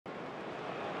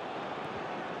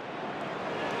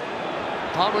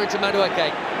Palmer into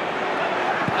Madueke.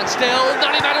 And still,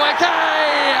 Noni Madueke!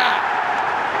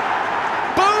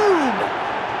 Boom!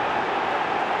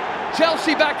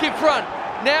 Chelsea back in front.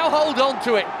 Now hold on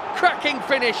to it. Cracking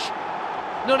finish.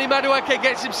 Noni Madueke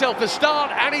gets himself a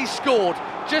start and he's scored,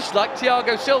 just like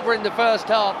Thiago Silva in the first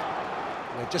half.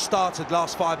 They've just started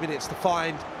last 5 minutes to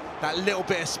find that little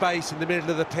bit of space in the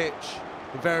middle of the pitch.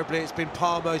 Invariably, it's been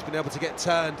Palmer who's been able to get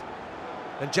turned,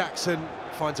 and Jackson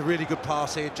finds a really good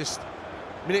pass here, just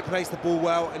manipulates the ball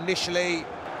well. Initially,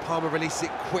 Palmer releases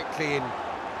it quickly and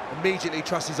immediately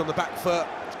trusts on the back foot.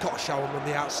 He's got to show him on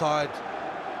the outside.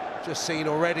 Just seen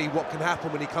already what can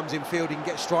happen when he comes in field. He can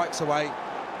get strikes away.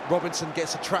 Robinson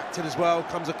gets attracted as well,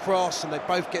 comes across, and they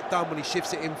both get done when he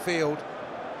shifts it in field.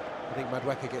 I think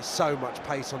Madueke gets so much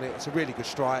pace on it. It's a really good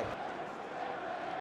strike.